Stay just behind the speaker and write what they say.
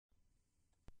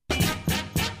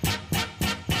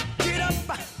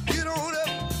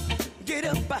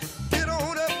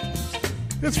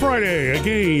It's Friday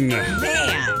again.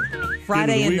 Man,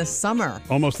 Friday in the summer.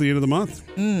 Almost the end of the month.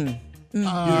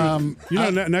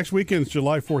 Next weekend's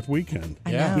July 4th weekend.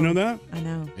 I know. You know that? I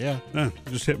know. Yeah.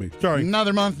 Just hit me. Sorry.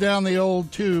 Another month down the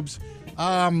old tubes.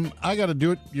 I got a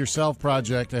do-it-yourself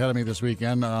project ahead of me this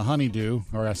weekend. A honeydew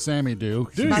or a Sammy-do.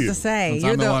 Do About you? to say,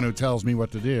 Since I'm the one who tells me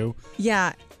what to do.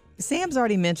 Yeah. Sam's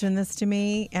already mentioned this to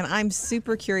me, and I'm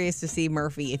super curious to see,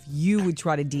 Murphy, if you would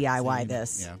try to DIY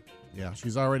this. Yeah.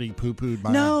 She's already poo-pooed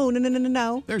my... No.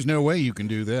 There's no way you can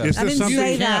do this. Is I this didn't something?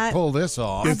 say You that. can't pull this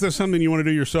off. Is this something you want to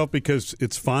do yourself because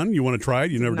it's fun? You want to try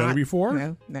it? You've never done it before?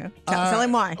 No. Tell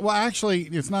him why. Well, actually,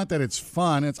 it's not that it's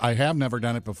fun. I have never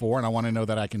done it before, and I want to know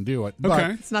that I can do it. But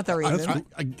Okay. It's not the reason.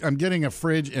 I'm getting a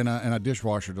fridge and a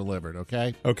dishwasher delivered,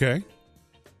 okay? Okay.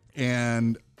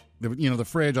 And the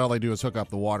fridge, all they do is hook up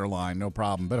the water line, no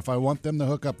problem. But if I want them to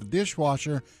hook up the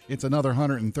dishwasher, it's another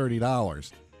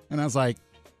 $130. And I was like,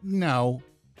 no.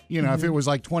 If it was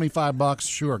like $25,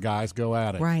 sure, guys, go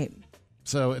at it. Right.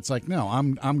 So it's like, no,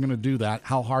 I'm going to do that.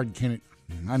 How hard can it?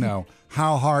 I know.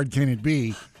 How hard can it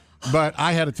be? But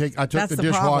I took That's the the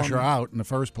dishwasher problem. out in the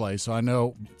first place, so I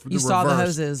know. You saw the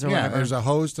hoses or whatever. There's a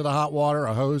hose to the hot water,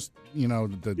 a hose,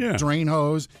 the drain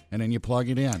hose, and then you plug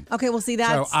it in. Okay, well, see,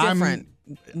 that's So I'm- different,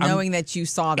 knowing that you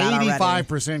saw that already.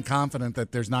 85% confident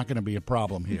that there's not going to be a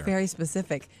problem here. Very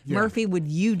specific. Yeah. Murphy, would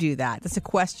you do that? That's a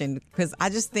question, because I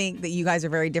just think that you guys are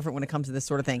very different when it comes to this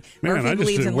sort of thing. Man, I Murphy just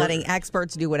believes in didn't letting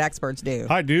experts do what experts do.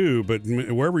 I do, but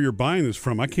wherever you're buying this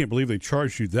from, I can't believe they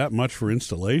charge you that much for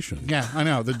installation. Yeah, I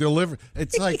know. The delivery,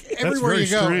 it's like everywhere very you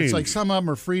go, strange. it's like some of them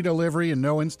are free delivery and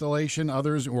no installation.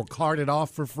 Others will cart it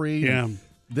off for free. Yeah. And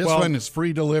this Well- one is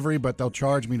free delivery, but they'll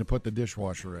charge me to put the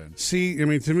dishwasher in. See, I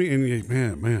mean, to me, and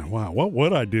man, wow, what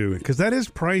would I do? Because that is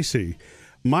pricey.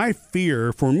 My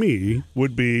fear for me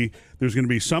would be there's going to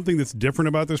be something that's different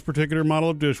about this particular model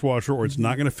of dishwasher, or it's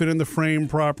not going to fit in the frame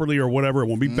properly, or whatever. It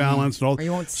won't be balanced, and all. Or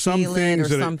you won't some seal it things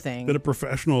or that something. that a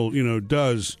professional,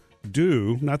 does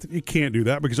do. Not that you can't do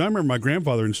that, because I remember my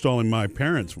grandfather installing my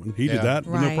parents' one. He did Yeah. that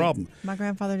with no problem. My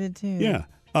grandfather did too. Yeah.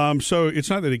 So it's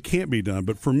not that it can't be done,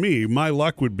 but for me, my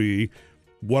luck would be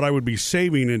what I would be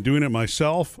saving and doing it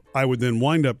myself, I would then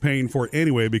wind up paying for it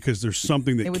anyway because there's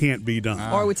something that can't be done.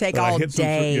 Or it would take But I all hit some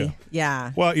day.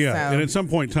 Yeah. Well, yeah. So- And at some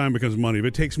point in time, it becomes money. If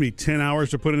it takes me 10 hours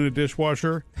to put in a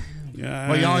dishwasher, yeah.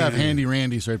 Well, y'all have Handy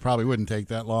Randy, so it probably wouldn't take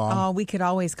that long. Oh, we could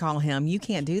always call him. You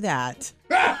can't do that.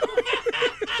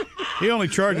 He only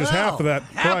charges half of that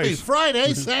Happy price.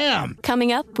 Friday, Sam.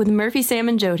 Coming up with Murphy, Sam,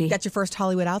 and Jody. Got your first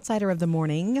Hollywood Outsider of the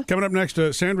morning. Coming up next,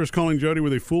 Sandra's calling Jody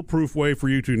with a foolproof way for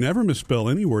you to never misspell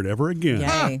any word ever again.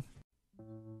 Yay.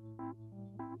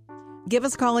 Give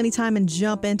us a call anytime and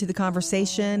jump into the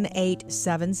conversation.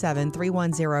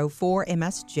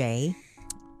 877-310-4MSJ.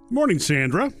 Morning,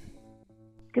 Sandra.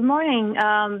 Good morning.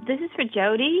 This is for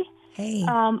Jody. Hey.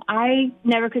 I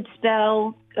never could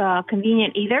spell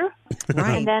convenient either.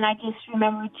 Right. And then I just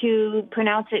remember to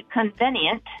pronounce it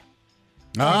convenient.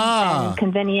 Ah.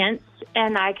 Convenience.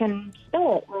 And I can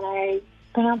spell it when I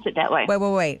pronounce it that way.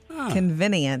 Wait.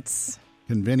 Convenience.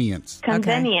 Convenience.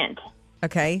 Convenient.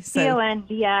 Okay. So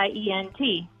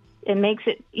C-O-N-V-I-E-N-T. It makes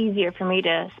it easier for me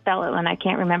to spell it when I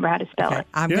can't remember how to spell it.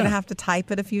 I'm Yeah. going to have to type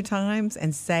it a few times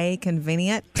and say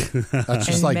convenient. That's just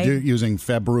And like maybe- using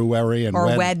February and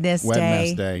Or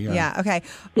Wednesday. Yeah. Okay.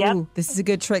 Yep. Ooh, this is a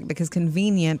good trick because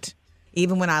convenient,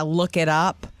 even when I look it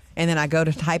up and then I go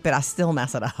to type it, I still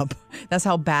mess it up. That's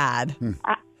how bad.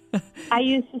 I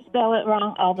used to spell it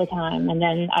wrong all the time, and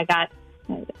then I got...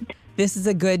 This is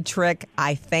a good trick.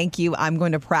 I thank you. I'm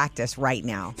going to practice right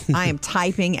now. I am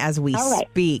typing as we All right.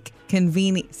 speak.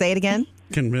 Convenient. Say it again.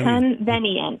 Convenient.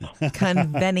 Convenient.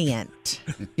 Convenient.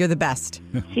 You're the best.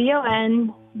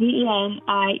 C-O-N-V-E-N-I-E-N-T.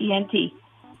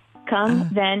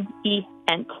 Convenient.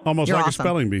 Almost You're like awesome. a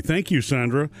spelling bee. Thank you,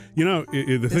 Sandra.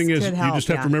 The thing is, could you help, just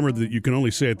have yeah. to remember that you can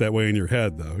only say it that way in your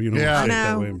head, though. You don't Yeah. say I it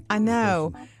that know. way. I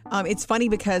know. It's funny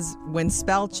because when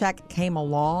spell check came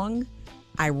along,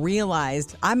 I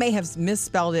realized I may have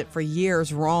misspelled it for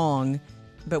years wrong,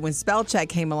 but when spell check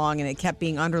came along and it kept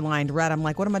being underlined red, I'm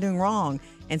like, what am I doing wrong?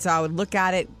 And so I would look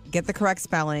at it, get the correct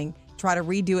spelling, try to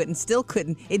redo it, and still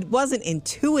couldn't. It wasn't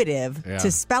intuitive Yeah.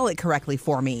 to spell it correctly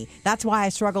for me. That's why I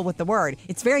struggle with the word.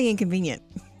 It's very inconvenient.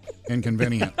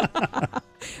 Inconvenient.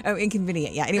 Oh,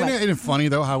 inconvenient. Yeah. Anyway. Isn't it funny,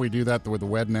 though, how we do that with the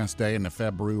Wednesday and the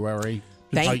February?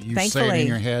 Like you say it thankfully. in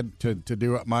your head to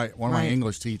do it. One of my Right.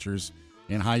 English teachers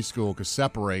in high school, because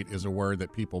separate is a word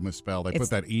that people misspell. They It's put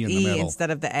that E in the middle.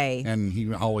 instead of the A. And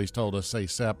he always told us, say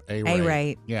A-rate.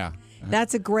 A-rate. Yeah.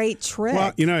 That's a great trick.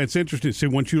 Well, it's interesting. See,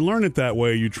 once you learn it that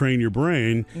way, you train your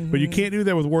brain, but you can't do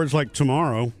that with words like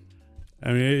tomorrow.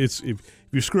 I mean, if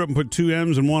if you screw up and put 2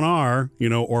 M's and 1 R,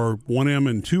 or 1 M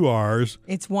and 2 R's.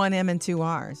 It's 1 M and 2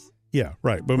 R's. Yeah,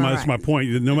 right. But Right. that's my point.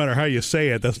 No matter how you say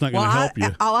it, that's not going to help you.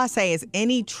 All I say is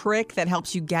any trick that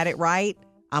helps you get it right,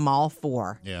 I'm all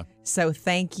for. Yeah. So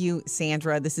thank you,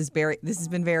 Sandra. This has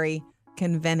been very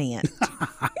convenient.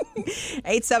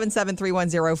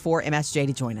 877-3104-MSJ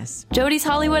to join us. Jody's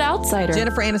Hollywood Outsider.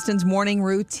 Jennifer Aniston's morning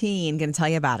routine. Going to tell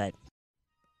you about it.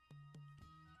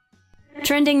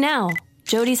 Trending now.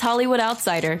 Jody's Hollywood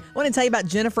Outsider. I want to tell you about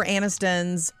Jennifer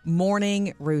Aniston's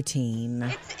morning routine.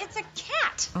 It's a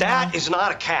cat. That is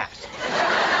not a cat.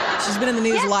 She's been in the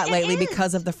news a lot lately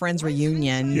because of the Friends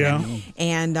reunion. Yeah.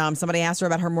 And somebody asked her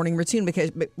about her morning routine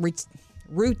because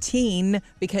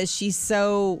she's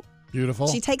so Beautiful.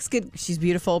 she's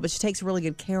beautiful, but she takes really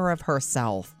good care of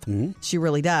herself. Mm-hmm. She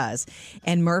really does.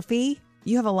 And Murphy,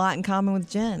 you have a lot in common with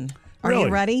Jen. Are you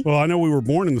ready? Well, I know we were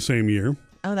born in the same year.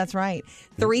 Oh, that's right.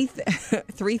 Three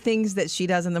things that she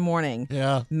does in the morning.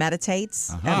 Yeah.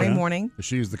 Meditates every morning. Does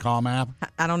she use the Calm app?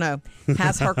 I don't know.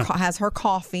 Has her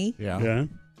coffee. Yeah.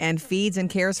 And feeds and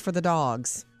cares for the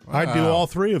dogs. I do all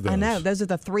 3 of those. I know. Those are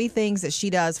the 3 things that she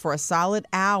does for a solid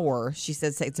hour. She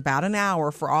says it's about an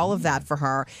hour for all of that for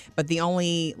her. But the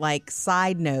only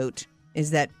side note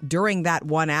is that during that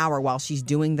 1 hour while she's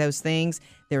doing those things,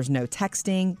 there's no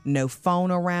texting, no phone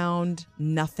around,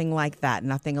 nothing like that,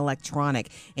 nothing electronic.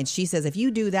 And she says if you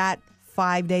do that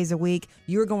 5 days a week,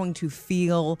 you're going to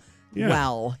feel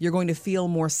well. You're going to feel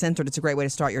more centered. It's a great way to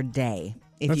start your day.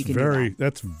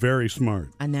 That's very smart.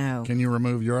 I know. Can you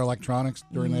remove your electronics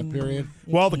during that period?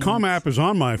 Well, the Calm app is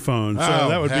on my phone, so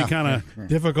that would be kind of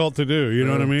difficult to do. You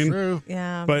know what I mean? True.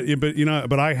 Yeah. But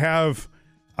I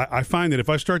find that if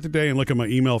I start the day and look at my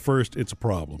email first, it's a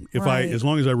problem. As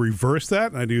long as I reverse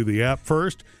that and I do the app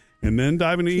first and then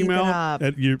dive into email,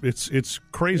 it's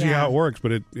crazy how it works,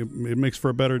 but it makes for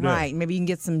a better day. Right. Maybe you can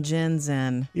get some gins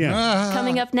in. Yeah.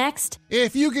 Coming up next.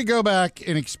 If you could go back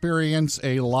and experience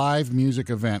a live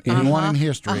music event, anyone in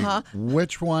history,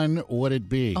 which one would it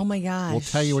be? Oh, my gosh. We'll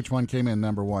tell you which one came in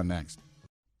number 1 next.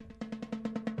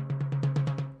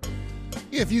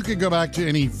 If you could go back to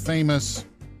any famous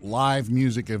live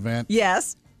music event.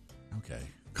 Yes. Okay.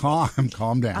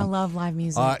 Calm down. I love live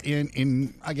music.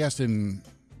 In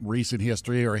recent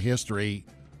history,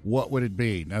 what would it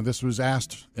be? Now, this was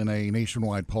asked in a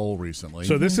nationwide poll recently.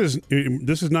 So this is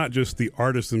not just the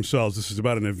artists themselves. This is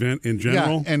about an event in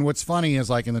general. Yeah, and what's funny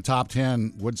is in the top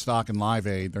 10, Woodstock and Live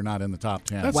Aid, they're not in the top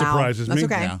 10. That surprises me. That's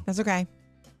okay. Yeah. That's okay.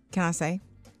 Can I say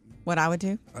what I would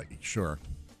do? Sure.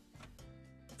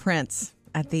 Prince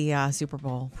at the Super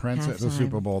Bowl. Prince at the halftime.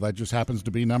 Super Bowl. That just happens to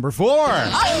be number 4.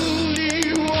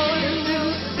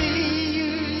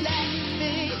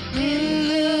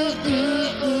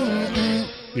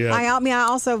 Yeah. I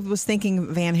also was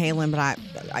thinking Van Halen, but I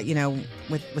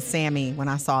with Sammy when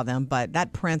I saw them, but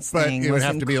that Prince thing it would was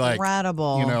have to be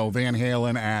incredible. Van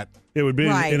Halen at. It would be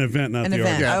Right. an event, not An the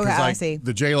event. artist. Okay, 'cause, I see.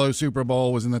 The J-Lo Super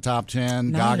Bowl was in the top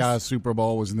 10. Nice. Gaga's Super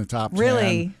Bowl was in the top 10.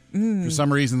 Really? For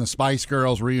some reason, the Spice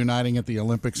Girls reuniting at the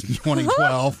Olympics in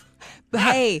 2012. But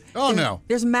hey, no.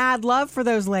 there's mad love for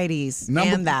those ladies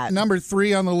and that. Number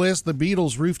 3 on the list, the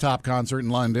Beatles rooftop concert in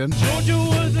London. That's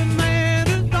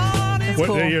What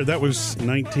cool. year? That was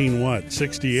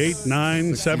 68,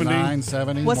 9, 70? 69,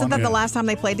 70. Wasn't that the last time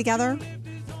they played together?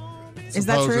 Is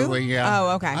that true? Supposedly, yeah.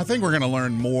 Oh, okay. I think we're going to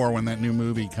learn more when that new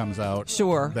movie comes out.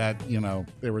 Sure. That,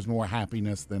 there was more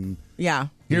happiness than... Yeah.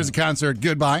 Here's a concert,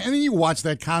 goodbye. And then you watch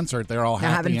that concert, they're all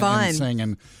happy having fun. and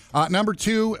singing. Number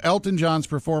 2, Elton John's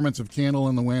performance of Candle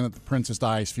in the Wind at the Princess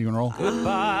Di's funeral.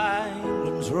 Goodbye,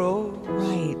 England's rose.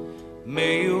 Right.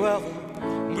 May you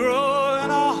ever grow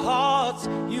in our hearts.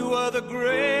 You are the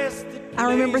grace that I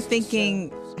remember places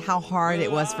thinking how hard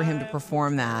it was for him to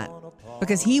perform that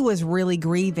because he was really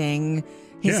grieving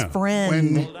his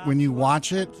friend. When you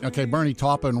watch it, okay, Bernie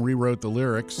Taupin rewrote the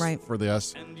lyrics for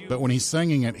this, but when he's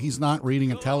singing it, he's not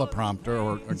reading a teleprompter,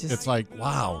 or it's like,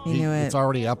 wow, he knew it. It's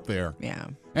already up there. Yeah.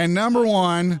 And number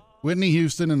 1, Whitney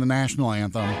Houston and the national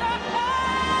anthem.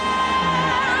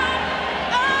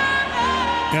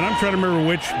 And I'm trying to remember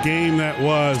which game that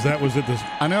was. That was at the...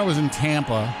 I know it was in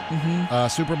Tampa,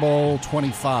 Super Bowl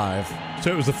 25.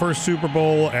 So it was the first Super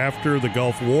Bowl after the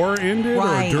Gulf War ended,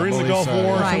 Right. or during the Gulf so,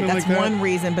 War, or Right. something That's like that? one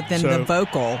reason, but then So- the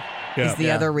vocal is the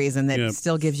Yeah. other reason that Yeah.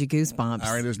 still gives you goosebumps.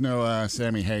 All right, there's no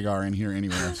Sammy Hagar in here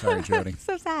anywhere. Sorry, Jody.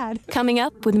 So sad. Coming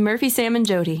up with Murphy, Sam, and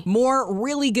Jody. More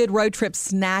really good road trip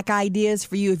snack ideas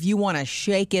for you if you want to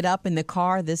shake it up in the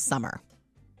car this summer.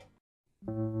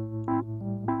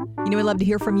 You know, we'd love to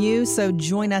hear from you, so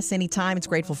join us anytime. It's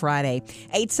Grateful Friday.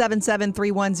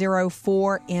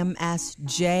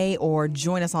 877-310-4MSJ, or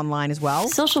join us online as well.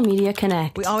 Social Media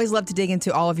Connect. We always love to dig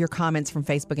into all of your comments from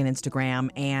Facebook and Instagram,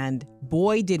 and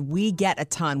boy, did we get a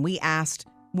ton. We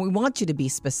want you to be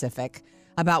specific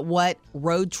about what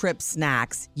road trip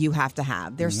snacks you have to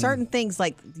have. There's certain things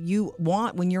like you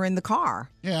want when you're in the car,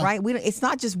 right? It's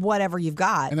not just whatever you've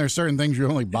got. And there's certain things you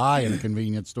only buy in a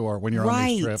convenience store when you're on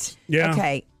these trips. Yeah.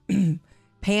 Okay.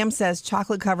 Pam says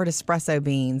chocolate-covered espresso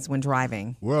beans when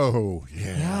driving. Whoa,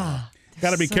 yeah.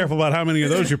 Got to be careful about how many of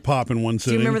those you pop in one Do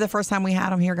sitting. you remember the first time we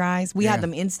had them here, guys? We had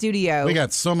them in studio. We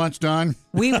got so much done.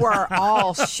 We were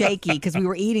all shaky because we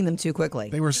were eating them too quickly.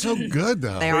 They were so good,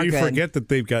 though. They But are you good. forget that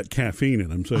they've got caffeine in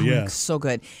them, so yeah. So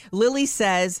good. Lily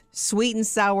says sweet and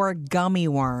sour gummy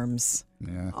worms.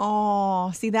 Yeah.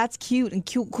 Oh, see, that's cute and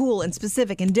cool and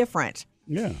specific and different.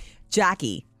 Yeah.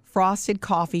 Jackie, frosted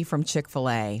coffee from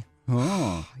Chick-fil-A.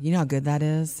 Oh, You know how good that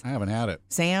is? I haven't had it.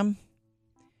 Sam,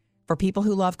 for people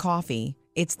who love coffee,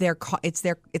 it's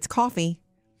coffee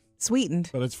sweetened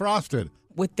But it's frosted.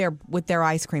 with their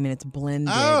ice cream, and it's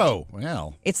blended. Oh,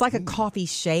 well. It's like a coffee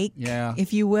shake, Yeah.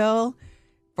 if you will.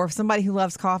 For somebody who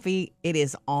loves coffee, it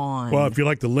is on. Well, if you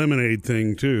like the lemonade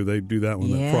thing, too, they do that one,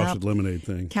 Yep. that frosted lemonade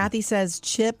thing. Kathy says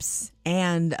chips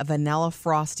and a vanilla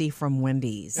frosty from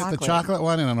Wendy's. Get the chocolate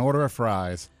one and an order of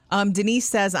fries. Denise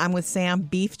says I'm with Sam,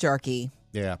 beef jerky.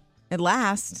 Yeah. It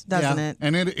lasts, doesn't Yeah. it?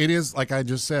 And it is, like I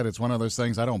just said, it's one of those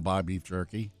things. I don't buy beef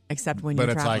jerky. Except when But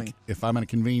you're it's traveling. like, if I'm in a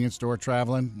convenience store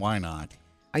traveling, why not?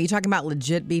 Are you talking about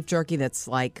legit beef jerky that's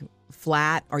like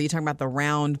flat? Or are you talking about the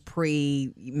round,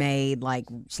 pre-made, like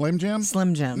Slim Jim?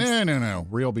 Slim Jims? No.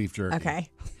 Real beef jerky. Okay.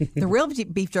 The real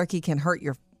beef jerky can hurt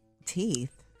your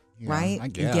teeth, Yeah, right? I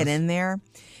You guess. get in there.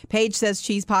 Paige says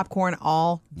cheese popcorn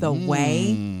all the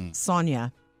way.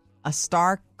 Sonia, a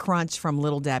Star Crunch from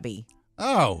Little Debbie.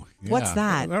 Oh, yeah. What's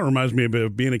that? That reminds me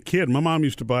of being a kid. My mom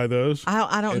used to buy those.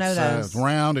 I don't know those. It's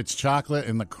round, it's chocolate,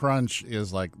 and the crunch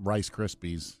is like Rice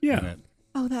Krispies Yeah. in it.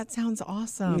 Oh, that sounds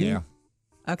awesome. Yeah.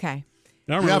 Okay.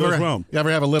 I remember those well. You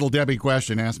ever have a Little Debbie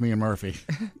question? Ask me and Murphy.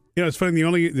 You know, it's funny.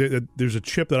 There's a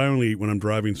chip that I only eat when I'm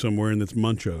driving somewhere, and it's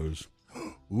Munchos.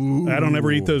 Ooh. I don't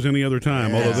ever eat those any other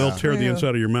time, although they'll tear the True.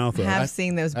 inside of your mouth I up. have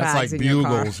seen those That's bags like in your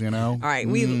car. bugles, you know? All right.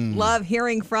 We love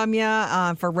hearing from you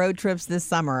for road trips this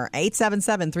summer.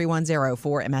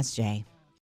 877-310-4MSJ.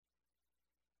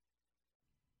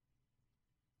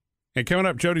 And coming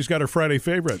up, Jody's got her Friday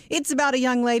favorite. It's about a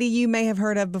young lady you may have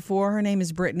heard of before. Her name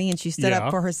is Brittany, and she stood Yeah.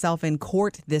 up for herself in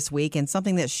court this week, and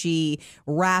something that she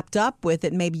wrapped up with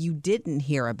that maybe you didn't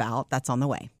hear about. That's on the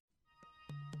way.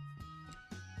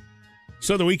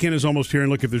 So the weekend is almost here, and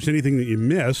look, if there's anything that you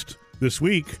missed this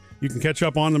week, you can catch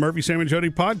up on the Murphy, Sam, and Jody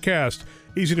podcast.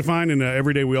 Easy to find, and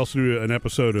every day we also do an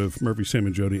episode of Murphy, Sam,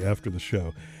 and Jody after the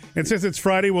show. And since it's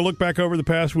Friday, we'll look back over the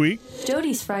past week.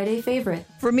 Jody's Friday favorite.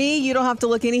 For me, you don't have to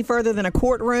look any further than a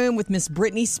courtroom with Miss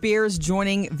Britney Spears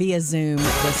joining via Zoom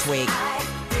this week.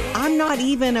 I'm not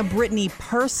even a Britney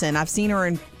person. I've seen her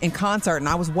in concert, and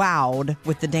I was wowed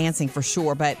with the dancing for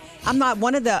sure. But I'm not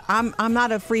one of the. I'm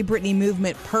not a Free Britney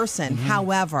movement person.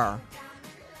 However,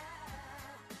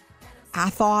 I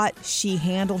thought she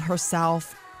handled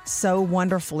herself so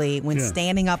wonderfully when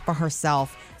standing up for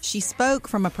herself. She spoke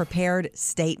from a prepared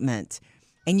statement,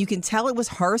 and you can tell it was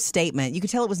her statement. You could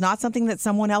tell it was not something that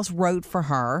someone else wrote for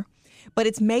her. But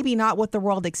it's maybe not what the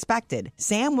world expected.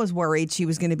 Sam was worried she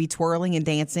was going to be twirling and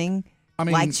dancing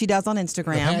like she does on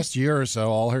Instagram. The past year or so,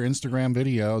 all her Instagram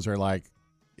videos are like,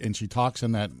 and she talks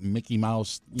in that Mickey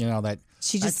Mouse, you know, that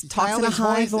She just that talks in a childish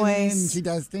high and voice. she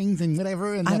does things and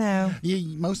whatever. And I know.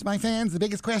 Most of my fans, the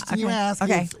biggest question you Okay, ask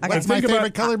okay, is, okay. what's my Think about-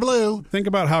 favorite color blue? Think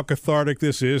about how cathartic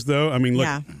this is, though. I mean, look,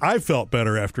 Yeah. I felt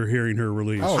better after hearing her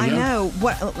release. Oh, I yeah. know.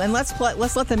 And let's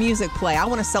let the music play. I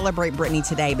want to celebrate Britney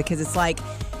today because it's like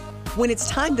when it's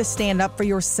time to stand up for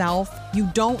yourself, you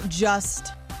don't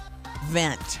just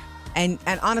vent. And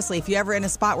honestly, if you're ever in a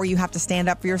spot where you have to stand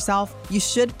up for yourself, you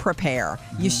should prepare.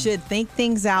 You should think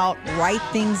things out, write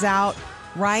things out,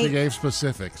 right? She gave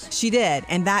specifics. She did.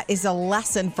 And that is a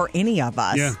lesson for any of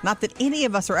us. Yeah. Not that any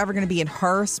of us are ever going to be in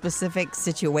her specific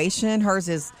situation. Hers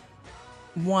is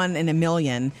 1 in a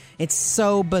million. It's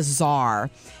so bizarre.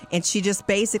 And she just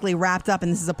basically wrapped up,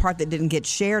 and this is a part that didn't get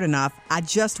shared enough. I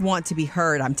just want to be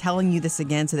heard. I'm telling you this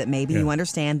again so that maybe you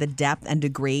understand the depth and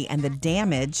degree and the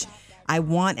damage. I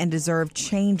want and deserve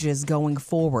changes going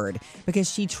forward,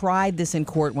 because she tried this in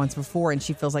court once before and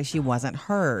she feels like she wasn't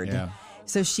heard. Yeah.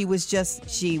 So she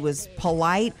was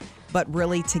polite, but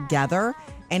really together.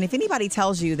 And if anybody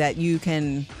tells you that you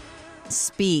can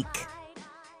speak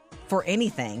for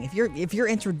anything. If you're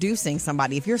introducing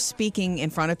somebody, if you're speaking in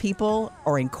front of people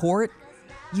or in court,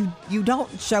 you don't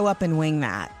show up and wing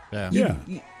that. Yeah.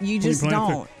 You just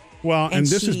don't. Well, and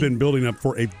this has she- been building up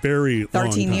for a very long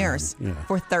 13 time. years. Yeah.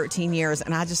 For 13 years.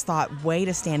 And I just thought, way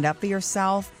to stand up for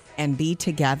yourself and be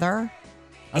together.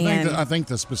 I think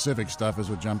the specific stuff is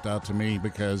what jumped out to me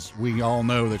because we all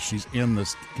know that she's in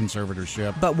this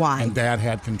conservatorship. But why? And Dad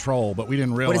had control, but we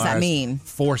didn't realize. What does that mean?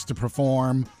 Forced to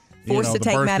perform. Forced to the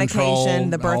take birth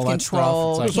medication, the birth all that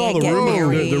control. stuff. It's all Can't the get rumor,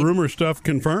 married. the rumor stuff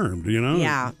confirmed,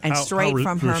 Yeah, and straight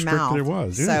from her restricted mouth. It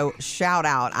was. Yeah. So shout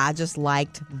out. I just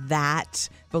liked that.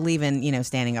 Believe in,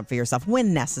 standing up for yourself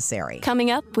when necessary.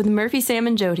 Coming up with Murphy, Sam,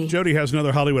 and Jody. Jody has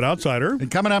another Hollywood outsider. And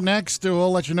coming up next,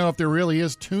 we'll let you know if there really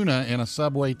is tuna in a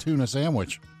Subway tuna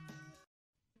sandwich.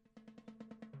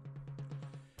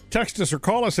 Text us or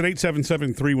call us at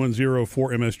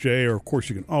 877-310-4MSJ, or of course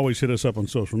you can always hit us up on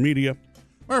social media.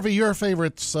 Murphy, your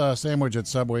favorite sandwich at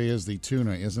Subway is the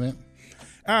tuna, isn't it?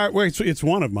 Wait, so it's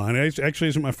one of mine. It actually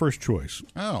isn't my first choice.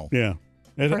 Oh. Yeah.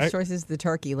 First choice is the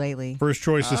turkey lately. First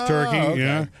choice is turkey. okay.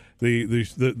 Yeah.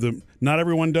 The not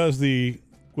everyone does the,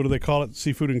 what do they call it?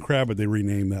 Seafood and crab, but they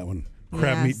rename that one.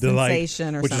 Crab Yeah, meat delight,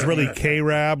 Sensation or which is something. really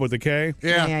K-Rab with a K.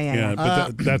 Yeah.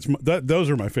 But those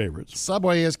are my favorites.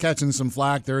 Subway is catching some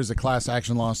flack. There is a class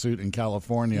action lawsuit in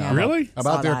California. Yeah. Really? Saw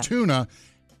About their that. tuna,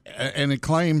 and it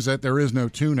claims that there is no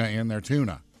tuna in their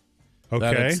tuna.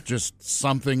 That Okay. it's just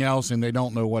something else, and they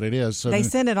don't know what it is. So They the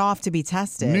sent it off to be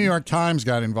tested. New York Times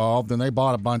got involved, and they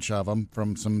bought a bunch of them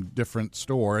from some different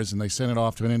stores, and they sent it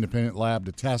off to an independent lab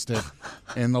to test it.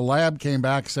 And the lab came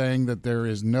back saying that there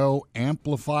is no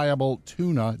amplifiable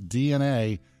tuna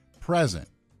DNA present.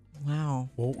 Wow.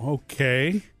 Well,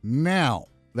 okay. Now,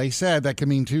 they said that can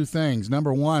mean two things.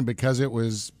 Number one, because it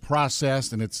was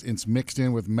processed and it's mixed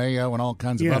in with mayo and all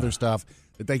kinds of Yeah. other stuff,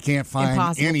 that they can't find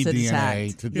Impossible any to DNA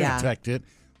detect. to Yeah. detect it,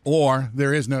 or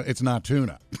it's not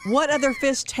tuna. What other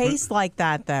fish taste like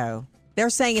that, though?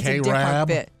 They're saying it's a different K-Rab?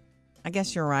 fish. I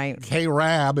guess you're right.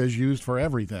 K-Rab is used for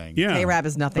everything. Yeah. K-Rab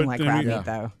is nothing But, like I crab mean, meat, yeah.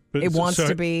 though. But It wants so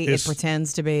to be. It is-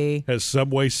 pretends to be. Has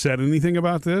Subway said anything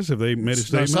about this? Have they made a So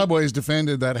statement? Subway's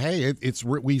defended that, hey,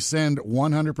 we send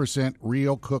 100%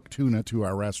 real cooked tuna to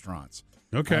our restaurants.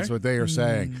 Okay. That's what they are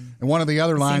saying. And one of the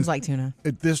other Seems lines, like tuna.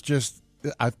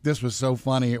 this was so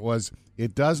funny.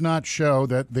 It does not show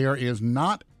that there is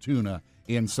not tuna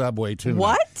in Subway tuna.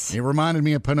 What? It reminded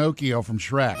me of Pinocchio from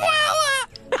Shrek.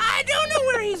 I don't know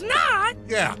where he's not.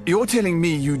 Yeah. You're telling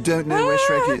me you don't know where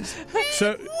Shrek is?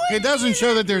 So It doesn't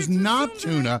show that there's not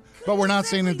tuna, but we're not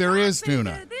saying that there is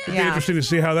tuna. it'd be interesting to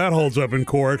see how that holds up in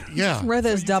court. Yeah. Throw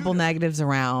those double negatives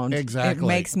around. Exactly. It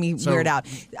makes me So- weird out.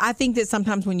 I think that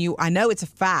sometimes I know it's a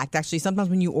fact, actually, sometimes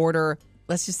when you order,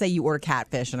 let's just say you order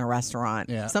catfish in a restaurant.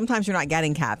 Yeah. Sometimes you're not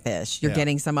getting catfish. You're Yeah.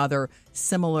 getting some other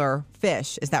similar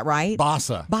fish. Is that right?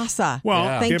 Bassa. Bassa.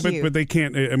 Well, Thank but, you. but they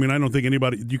can't. I mean, I don't think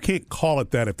you can't call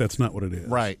it that if that's not what it is.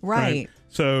 Right. right.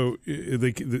 So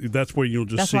that's where you'll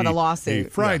just That's see why the lawsuit. a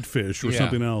fried fish or Yeah.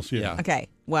 something else. Yeah. Yeah. Okay.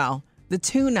 Well, the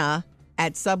tuna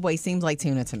at Subway seems like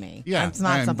tuna to me. Yeah. It's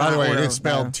not and something by the I way, order, it's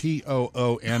spelled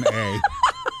though. Toona.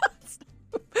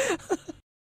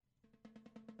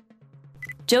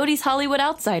 Jody's Hollywood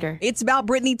Outsider. It's about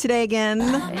Britney today again.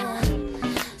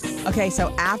 Okay,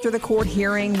 so after the court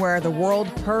hearing where the world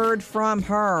heard from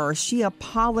her, she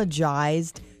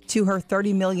apologized to her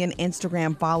 30 million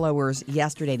Instagram followers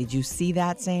yesterday. Did you see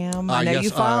that, Sam? I know yes, you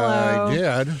follow. I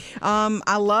did.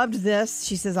 I loved this.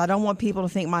 She says, I don't want people to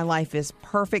think my life is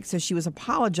perfect. So she was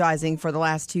apologizing for the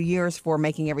last 2 years for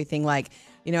making everything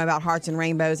about hearts and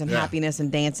rainbows and Yeah. happiness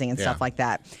and dancing and stuff Yeah. like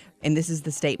that. And this is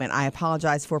the statement. I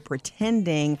apologize for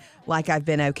pretending like I've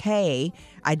been okay.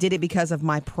 I did it because of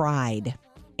my pride.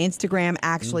 Instagram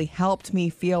actually helped me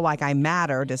feel like I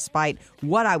matter despite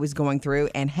what I was going through.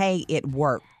 And hey, it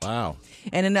worked. Wow.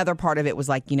 And another part of it was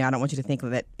like, I don't want you to think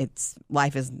that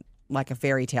life is like a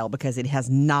fairy tale, because it has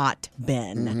not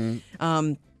been.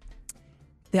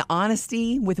 The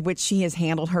honesty with which she has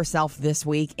handled herself this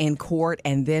week in court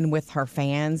and then with her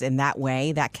fans in that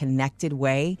way, that connected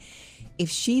way. If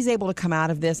she's able to come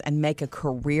out of this and make a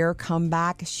career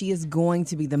comeback, she is going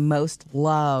to be the most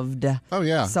loved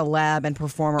celeb and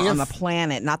performer on the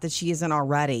planet. Not that she isn't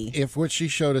already. If what she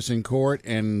showed us in court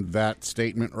and that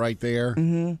statement right there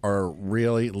are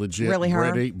really legit Really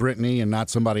her? Britney and not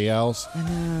somebody else,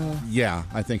 yeah,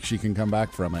 I think she can come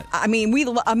back from it. I mean,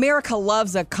 America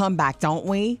loves a comeback, don't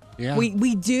we? Yeah.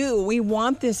 We do. We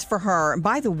want this for her.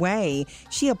 By the way,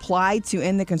 she applied to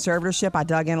end the conservatorship. I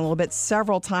dug in a little bit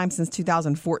several times since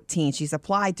 2014.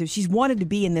 She's wanted to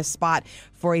be in this spot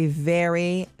for a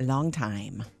very long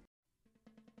time.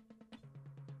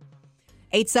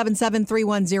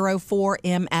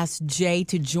 877-310-4MSJ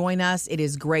to join us. It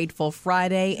is Grateful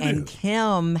Friday, and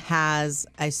Kim has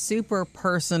a super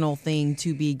personal thing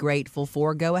to be grateful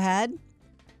for. Go ahead.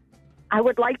 I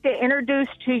would like to introduce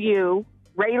to you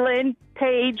Raylan,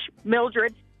 Paige,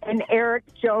 Mildred, and Eric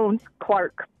Jones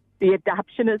Clark. The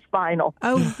adoption is final.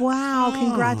 Oh, wow.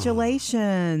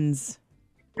 Congratulations.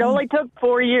 It only took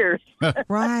 4 years.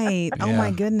 Right. Oh, Yeah.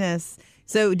 my goodness.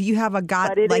 So do you have a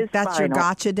But it is that's your final.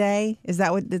 gotcha day? Is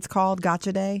that what it's called?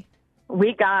 Gotcha day?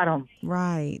 We got them.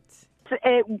 Right.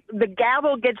 The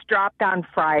gavel gets dropped on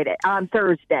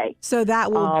Thursday. So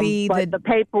that will be but the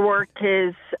paperwork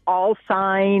is all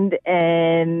signed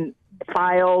and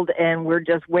filed, and we're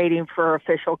just waiting for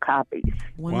official copies.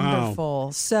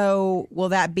 Wonderful. So will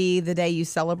that be the day you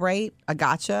celebrate a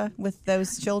gotcha with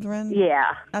those children?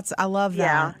 Yeah. I love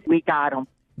Yeah, that. we got them.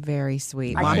 Very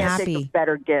sweet. I Well, I'm can't think happy. of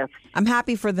better gifts. I'm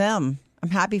happy for them. I'm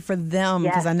happy for them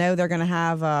because Yes. I know they're going to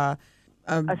have a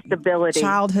A stability.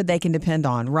 childhood they can depend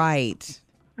on. Right.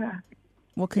 Well,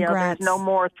 You know, congrats. there's no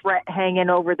more threat hanging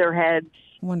over their heads.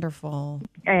 Wonderful.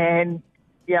 And,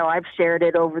 you know, I've shared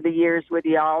it over the years with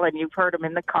y'all, and you've heard them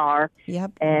in the car.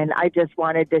 Yep. And I just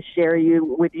wanted to share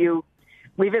with you.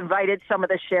 We've invited some of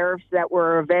the sheriffs that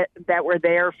were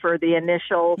there for the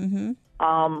initial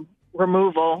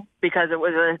removal, because it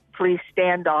was a police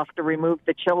standoff to remove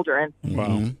the children.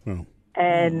 Wow. Wow.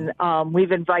 And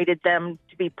we've invited them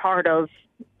to be part of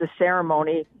the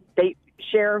ceremony.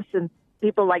 Sheriffs and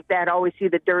people like that always see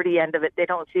the dirty end of it. They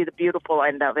don't see the beautiful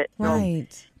end of it. So Right.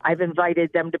 I've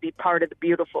invited them to be part of the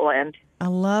beautiful end. I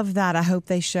love that. I hope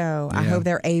they show. I hope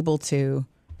they're able to.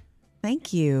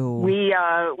 Thank you. We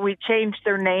changed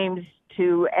their names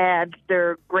to add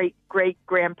their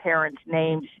great-great-grandparents'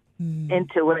 names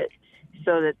into it,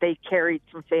 so that they carried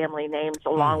some family names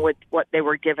along with what they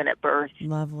were given at birth.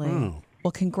 Lovely. Oh.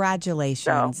 Well, congratulations.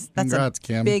 So, That's Congrats, a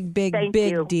Kim. big, big, Thank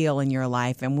big you. deal in your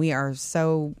life, and we are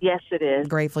so Yes, it is.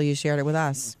 grateful you shared it with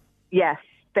us. Yes.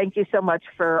 Thank you so much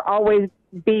for always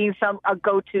being a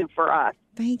go-to for us.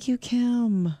 Thank you,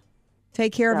 Kim.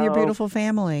 Take care of your So- beautiful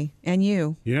family and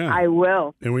you. Yeah. I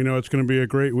will. And we know it's going to be a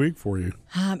great week for you.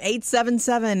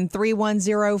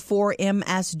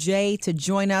 877-310-4MSJ to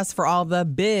join us for all the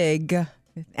big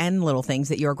and little things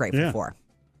that you're grateful Yeah. for.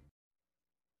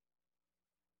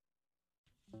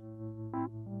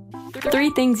 3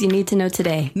 things you need to know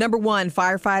today. Number one,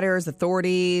 firefighters,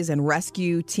 authorities, and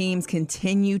rescue teams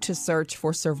continue to search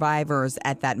for survivors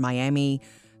at that Miami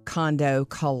condo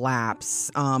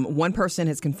collapse. One person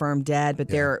has confirmed dead, but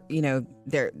they're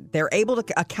able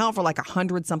to account for like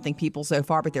 100-something people so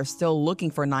far, but they're still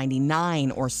looking for 99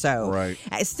 or so. Right.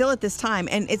 It's still at this time,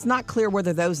 and it's not clear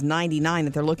whether those 99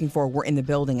 that they're looking for were in the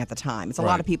building at the time. It's a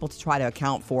lot of people to try to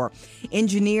account for.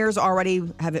 Engineers already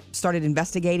have started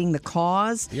investigating the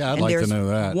cause. Yeah, I'd and like to there's know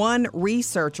that. One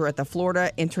researcher at the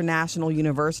Florida International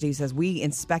University says we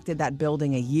inspected that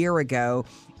building a year ago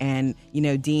and,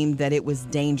 deemed that it was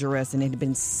dangerous and it had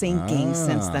been sinking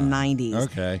since the 90s.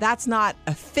 okay. That's not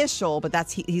official, but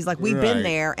he's like, we've been Right.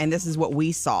 there and this is what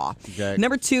we saw. Okay.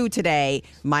 Number two today,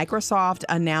 Microsoft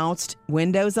announced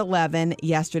Windows 11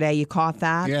 yesterday. You caught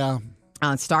that? Yeah.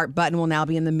 Start button will now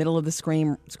be in the middle of the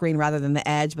screen rather than the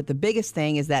edge. But the biggest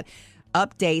thing is that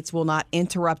updates will not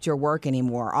interrupt your work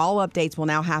anymore. All updates will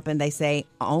now happen, they say,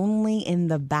 only in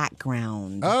the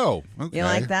background. Oh, okay. You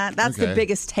like that? That's the Okay.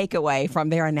 biggest takeaway from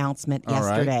their announcement All right.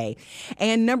 yesterday.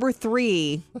 And number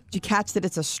three, did you catch that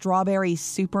it's a strawberry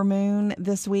supermoon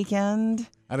this weekend?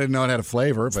 I didn't know it had a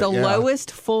flavor, It's but the yeah.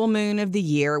 lowest full moon of the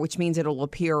year, which means it'll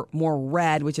appear more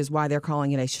red, which is why they're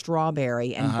calling it a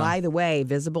strawberry. And by the way,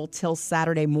 visible till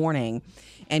Saturday morning.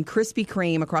 And Krispy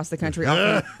Kreme across the country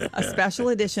offering a special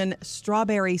edition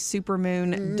strawberry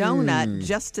supermoon donut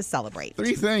just to celebrate.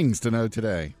 3 things to know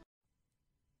today.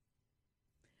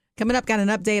 Coming up, got an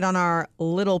update on our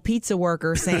little pizza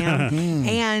worker, Sam.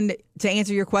 And to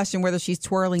answer your question, whether she's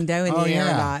twirling dough in Oh, the air or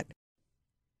yeah. not.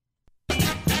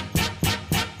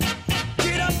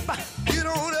 Get up, get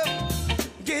on up,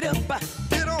 get up,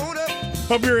 get on up.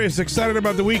 Hope you're as excited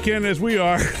about the weekend as we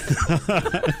are.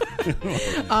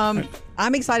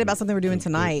 I'm excited about something we're doing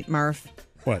tonight, Murph.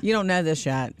 What? You don't know this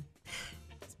yet.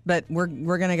 But we're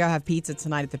going to go have pizza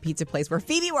tonight at the pizza place where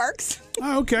Phoebe works.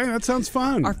 Oh, okay, that sounds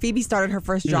fun. Our Phoebe started her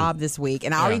first job this week,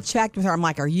 and I already checked with her. I'm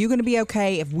like, are you going to be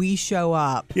okay if we show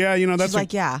up? Yeah, that's She's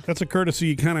like, yeah. That's a courtesy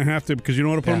you kind of have to, because you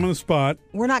don't want to put them Yeah. on the spot.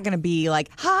 We're not going to be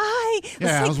like, hi. let's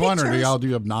Yeah, I take was wondering, do pictures." y'all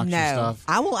do obnoxious No, stuff?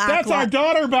 I will act That's our like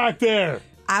daughter back there.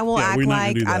 I will Yeah, act we're not gonna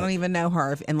like do I that. don't even know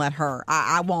her and let her.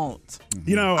 I won't.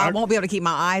 I won't be able to keep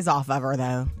my eyes off of her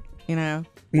though.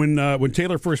 when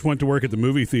Taylor first went to work at the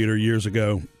movie theater years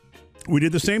ago, We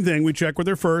did the same thing. We checked with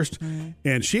her first,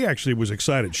 and she actually was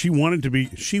excited. She wanted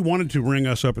to ring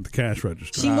us up at the cash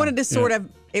register. She wanted to sort of,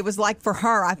 it was like for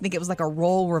her, I think it was like a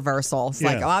role reversal. It's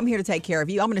like, oh, I'm here to take care of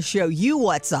you. I'm going to show you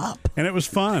what's up. And it was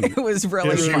fun. It was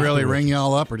really Did she fun. really ring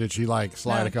y'all up, or did she like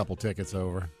slide a couple tickets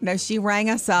over? No, she rang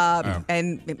us up,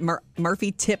 and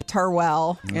Murphy tipped her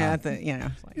well. Yeah,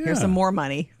 here's some more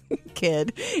money,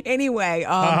 kid. Anyway,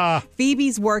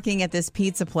 Phoebe's working at this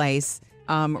pizza place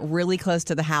really close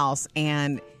to the house,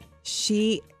 and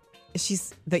she's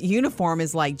the uniform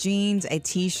is like jeans, a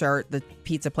t-shirt, the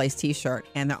pizza place t-shirt,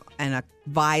 and a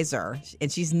visor,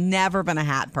 and she's never been a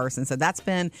hat person, so that's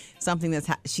been something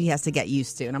she has to get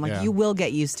used to. And I'm like, you will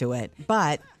get used to it.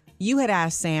 But you had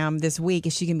asked Sam this week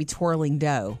if she can be twirling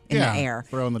dough in the air.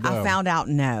 Throwing the dough. I found out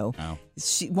no. Oh.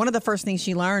 One of the first things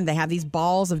she learned, they have these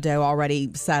balls of dough already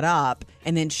set up,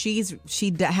 and then she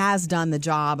has done the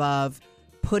job of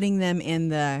putting them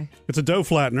in it's a dough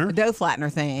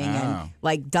flattener thing and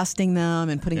like dusting them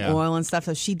and putting oil and stuff.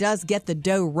 So she does get the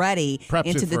dough ready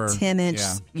into the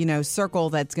 10-inch,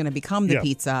 circle that's going to become the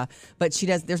pizza. But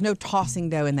there's no tossing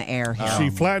dough in the air here.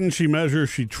 She flattens, she measures,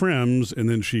 she trims, and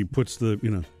then she puts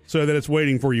so that it's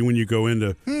waiting for you when you go in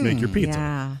to make your pizza.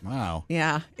 Yeah. Wow.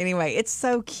 Yeah. Anyway, it's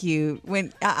so cute.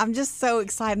 I'm just so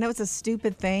excited. I know it's a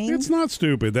stupid thing. It's not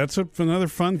stupid. That's another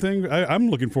fun thing. I'm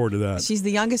looking forward to that. She's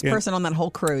the youngest person on that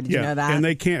whole crew. Did you know that? And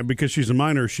they can't, because she's a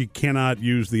minor, she cannot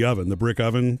use the oven, the brick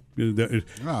oven.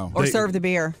 Or serve the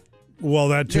beer. Well,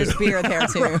 that too. There's beer there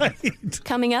too. Right.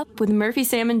 Coming up with Murphy,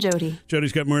 Sam, and Jody.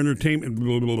 Jody's got more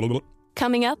entertainment.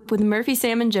 Coming up with Murphy,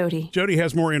 Sam, and Jody. Jody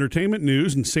has more entertainment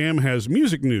news, and Sam has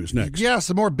music news next. Yeah,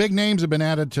 some more big names have been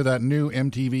added to that new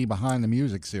MTV Behind the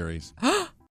Music series.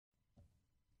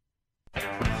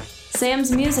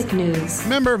 Sam's music news.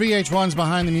 Remember VH1's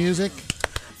Behind the Music?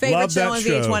 Favorite Love show that on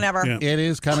show. VH1 ever. Yeah. It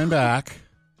is coming back.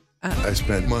 I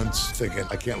spent months thinking,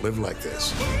 I can't live like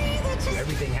this.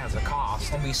 Everything has a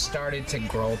cost, and we started to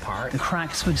grow apart. The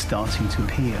cracks were starting to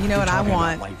appear. You know what I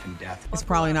want? Life and death. It's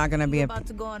probably not going to be a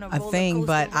thing,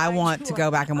 but I want to go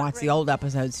back and watch the old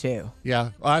episodes too. Yeah,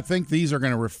 I think these are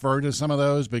going to refer to some of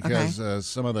those because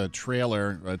some of the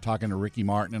trailer, talking to Ricky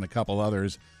Martin and a couple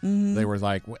others, they were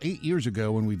like, 8 years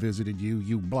ago when we visited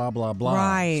you blah, blah, blah.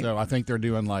 Right. So I think they're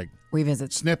doing like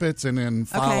revisits, snippets, and then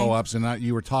follow-ups, and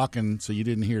you were talking, so you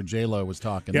didn't hear J-Lo was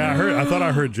talking. Yeah, I thought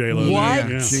I heard J-Lo. What?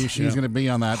 Yeah. She's going to be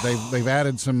on that. They've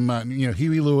added some,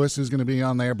 Huey Lewis is going to be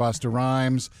on there, Busta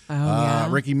Rhymes.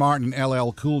 Ricky Martin and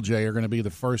LL Cool J are going to be the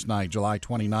first night, July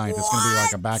 29th. It's going to be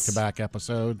like a back-to-back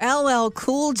episode. LL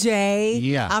Cool J.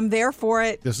 Yeah. I'm there for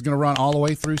it. This is going to run all the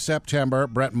way through September.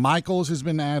 Bret Michaels has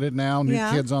been added now, New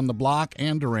Kids on the Block,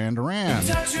 and Duran Duran.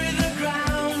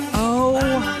 Oh,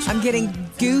 I'm getting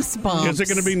goosebumps. Is it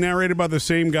going to be narrated by the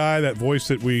same guy, that voice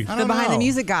that we... The Behind the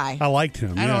Music guy. I liked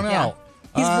him. I don't know.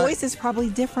 His voice is probably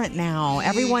different now.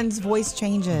 Everyone's voice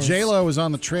changes. J-Lo is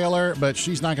on the trailer, but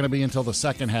she's not going to be until the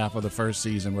second half of the first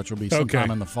season, which will be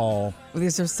sometime in the fall.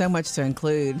 Because there's so much to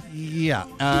include. Yeah.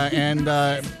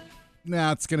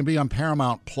 Now it's going to be on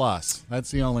Paramount Plus. That's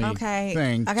the only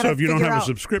thing. So if you don't have a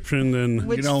subscription, then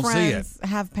you don't see it.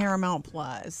 Have Paramount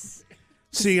Plus.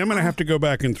 See, I'm going to have to go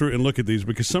back and look at these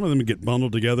because some of them get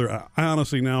bundled together. I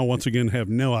honestly now, once again, have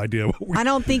no idea what we're... I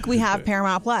don't think we have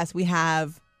Paramount Plus. We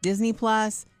have Disney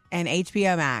Plus and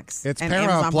HBO Max. It's and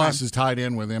Paramount Amazon Plus Prime. is tied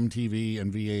in with MTV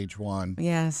and VH1.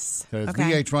 Yes. Because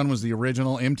VH1 was the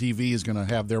original. MTV is going to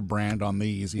have their brand on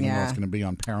these, even though it's going to be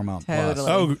on Paramount Plus.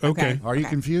 Oh, okay. Are you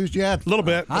confused yet? A little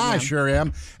bit. I sure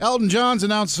am. Elton John's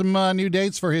announced some new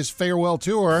dates for his farewell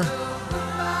tour.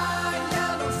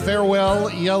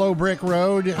 Farewell Yellow Brick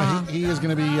Road. He is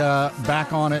going to be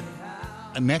back on it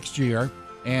next year.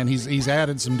 And he's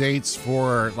added some dates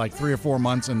for like 3 or 4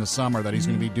 months in the summer that he's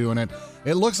going to be doing it.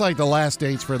 It looks like the last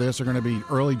dates for this are going to be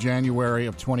early January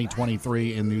of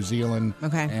 2023 in New Zealand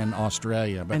and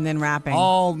Australia. But and then wrapping.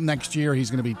 all next year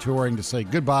he's going to be touring to say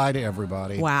goodbye to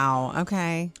everybody. Wow.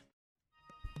 Okay.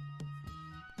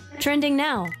 Trending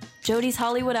now, Jody's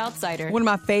Hollywood Outsider. One of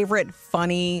my favorite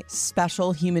funny,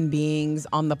 special human beings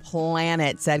on the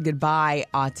planet said goodbye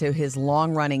to his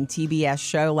long-running TBS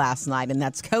show last night, and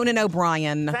that's Conan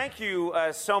O'Brien. Thank you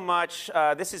so much.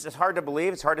 This is hard to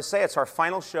believe. It's hard to say. It's our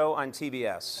final show on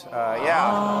TBS.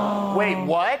 Wait,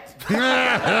 what? God,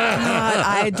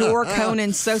 I adore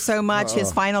Conan so much.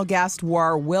 His final guests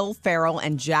were Will Ferrell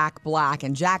and Jack Black,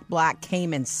 and Jack Black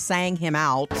came and sang him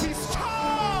out.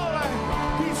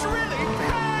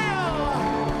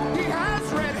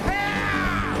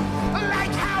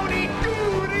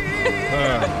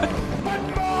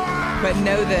 But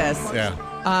know this.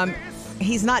 Yeah.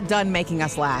 He's not done making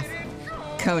us laugh.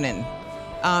 Conan.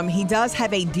 He does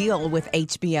have a deal with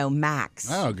HBO Max.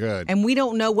 Oh, good. And we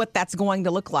don't know what that's going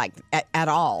to look like at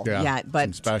all yet. But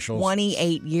some specials.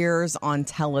 28 years on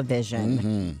television.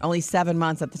 Mm-hmm. Only 7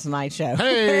 months at The Tonight Show.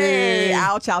 Hey!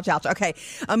 Ouch, ouch, ouch. Okay,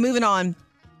 moving on.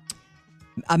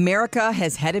 America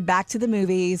has headed back to the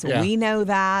movies. Yeah. We know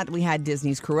that. We had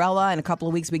Disney's Cruella. In a couple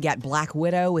of weeks, we got Black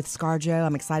Widow with ScarJo.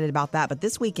 I'm excited about that. But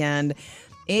this weekend,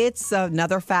 it's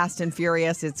another Fast and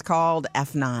Furious. It's called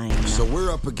F9. So we're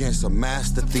up against a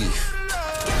master thief,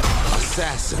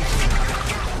 assassin.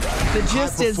 The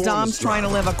gist is Dom's trying to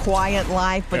live a quiet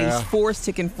life, but he's forced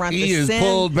to confront the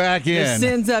pulled back in. The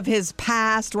sins of his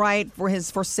past, right, for his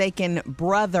forsaken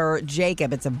brother,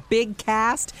 Jacob. It's a big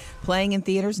cast playing in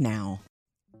theaters now.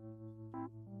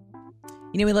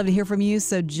 You know, we love to hear from you,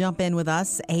 so jump in with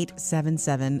us,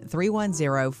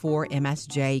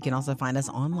 877-310-4MSJ. You can also find us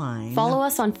online. Follow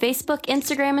us on Facebook,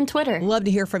 Instagram, and Twitter. Love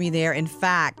to hear from you there. In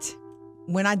fact,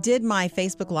 when I did my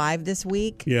Facebook Live this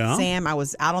week, Sam, I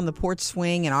was out on the porch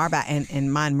swing in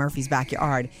in mine, Murphy's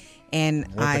backyard. And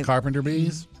With the carpenter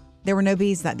bees? There were no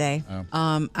bees that day.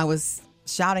 Oh. I was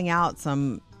shouting out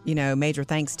some, major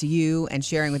thanks to you and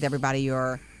sharing with everybody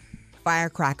your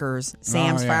firecrackers,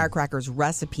 Sam's firecrackers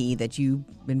recipe that you've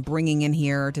been bringing in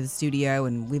here to the studio,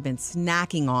 and we've been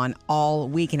snacking on all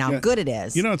week, and how good it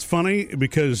is. You know, it's funny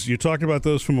because you talked about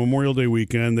those from Memorial Day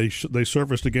weekend. They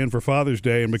surfaced again for Father's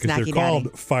Day, and because they're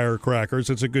called firecrackers,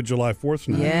 it's a good July 4th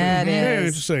snack. Yeah, it is. Yeah,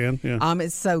 just saying. Yeah.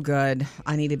 It's so good.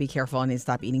 I need to be careful. I need to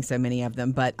stop eating so many of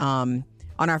them. But on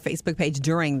our Facebook page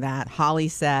during that, Holly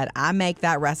said, I make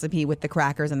that recipe with the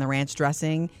crackers and the ranch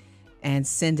dressing and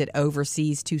send it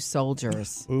overseas to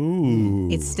soldiers. Ooh.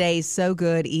 It stays so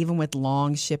good even with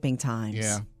long shipping times.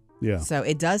 Yeah. Yeah. So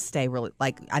it does stay really,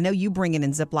 I know you bring it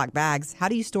in Ziploc bags. How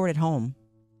do you store it at home?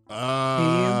 Those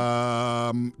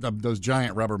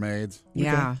giant Rubbermaids.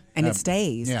 Yeah. And it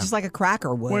stays just like a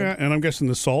cracker would. Well, yeah, and I'm guessing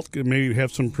the salt could maybe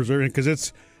have some preserving, because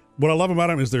it's what I love about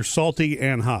them is they're salty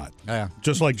and hot. Yeah.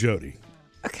 Just like Jody.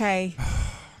 Okay.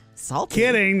 Salty.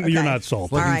 Kidding. Okay. You're not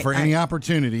salty. Looking for any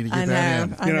opportunity to get that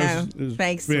in. I know.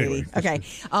 Thanks, sweetie. Okay.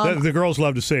 The girls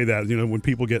love to say that, when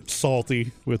people get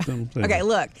salty with them. Okay,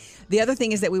 look. The other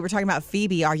thing is that we were talking about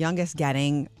Phoebe, our youngest,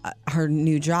 getting her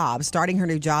new job, starting her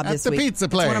new job this week. At the pizza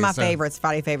place. It's one of my favorites,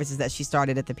 Friday favorites, is that she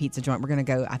started at the pizza joint. We're going to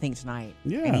go, I think, tonight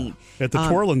and eat. At the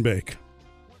Twirl and Bake.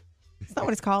 Is that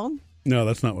what it's called? No,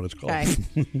 that's not what it's called. Okay.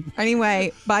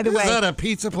 Anyway, by the way. Is that a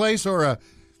pizza place or a...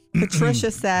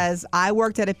 Patricia says, I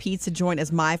worked at a pizza joint as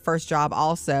my first job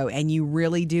also, and you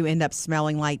really do end up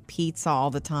smelling like pizza all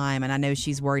the time, and I know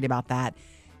she's worried about that.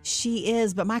 She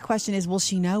is, but my question is, will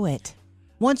she know it?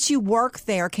 Once you work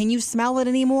there, can you smell it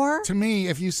anymore? To me,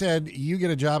 if you said you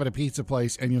get a job at a pizza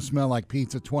place and you smell like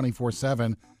pizza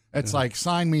 24/7, it's like,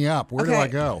 sign me up. Where do I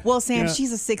go? Well, Sam,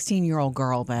 she's a 16-year-old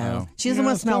girl, though. She doesn't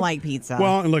want to smell like pizza.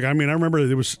 Well, and look, I remember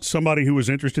there was somebody who was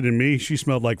interested in me. She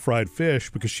smelled like fried fish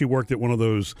because she worked at one of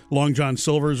those Long John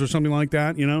Silver's or something like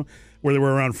that, where they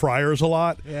were around fryers a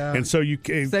lot. Yeah. And so you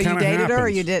dated her or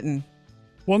you didn't?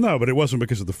 Well, no, but it wasn't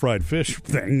because of the fried fish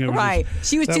thing. Right.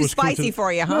 She was too spicy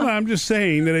for you, huh? No, I'm just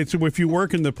saying that if you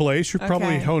work in the place, you're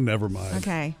probably, never mind.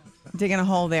 Okay. Digging a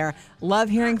hole there. Love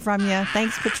hearing from you.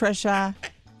 Thanks, Patricia.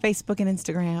 Facebook and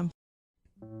Instagram.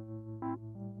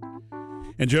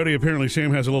 And Jody, apparently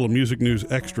Sam has a little music news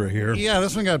extra here. Yeah,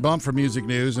 this one got bumped for music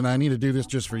news, and I need to do this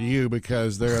just for you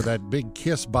because that big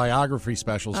Kiss biography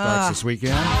special starts this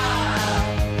weekend.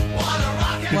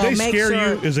 Did they scare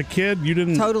you as a kid? You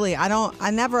didn't? Totally.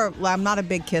 I'm not a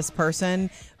big Kiss person,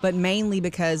 but mainly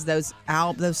because those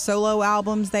solo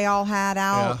albums they all had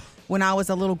out when I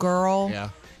was a little girl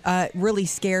really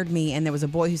scared me. And there was a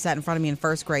boy who sat in front of me in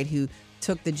first grade who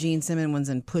took the Gene Simmons ones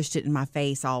and pushed it in my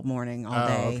face all morning, all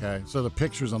day. Okay. So the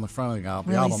pictures on the front of the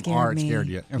album, really art scared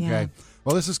you. Okay. Yeah.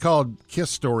 Well, this is called Kiss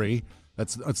Story.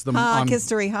 It's the Kiss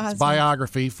Story.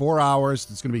 Biography. 4 hours.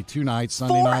 It's going to be 2 nights.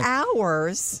 Sunday night. 4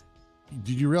 hours.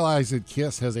 Did you realize that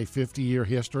Kiss has a 50-year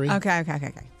history? Okay.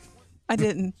 I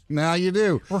didn't. Now you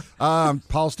do.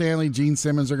 Paul Stanley, Gene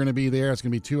Simmons are going to be there. It's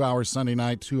going to be 2 hours Sunday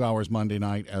night, 2 hours Monday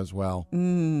night as well.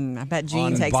 I bet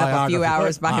Gene takes up a few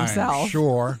hours by himself. I'm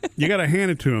sure. You got to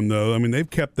hand it to him, though. They've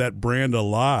kept that brand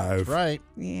alive right.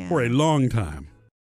 for a long time.